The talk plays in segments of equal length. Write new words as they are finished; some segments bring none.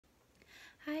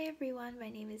everyone, my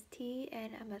name is T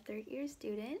and I'm a third year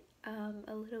student.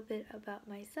 A little bit about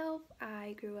myself.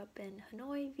 I grew up in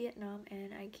Hanoi, Vietnam,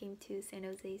 and I came to San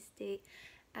Jose State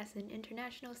as an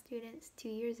international student 2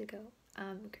 years ago.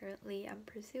 Currently, I'm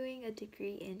pursuing a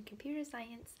degree in computer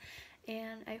science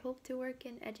and I hope to work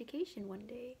in education one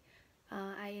day.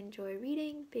 I enjoy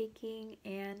reading, baking,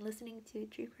 and listening to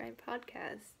true crime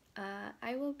podcasts.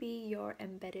 I will be your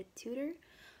embedded tutor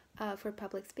for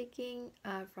public speaking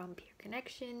from Peer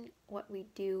Connection. What we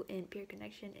do in Peer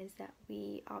Connection is that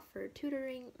we offer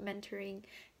tutoring, mentoring,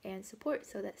 and support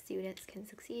so that students can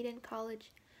succeed in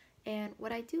college. And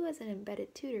what I do as an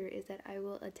embedded tutor is that I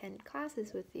will attend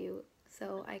classes with you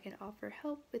so I can offer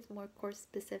help with more course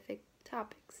specific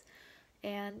topics.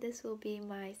 And this will be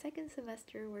my second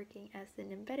semester working as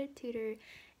an embedded tutor,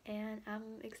 and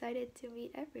I'm excited to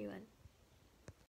meet everyone.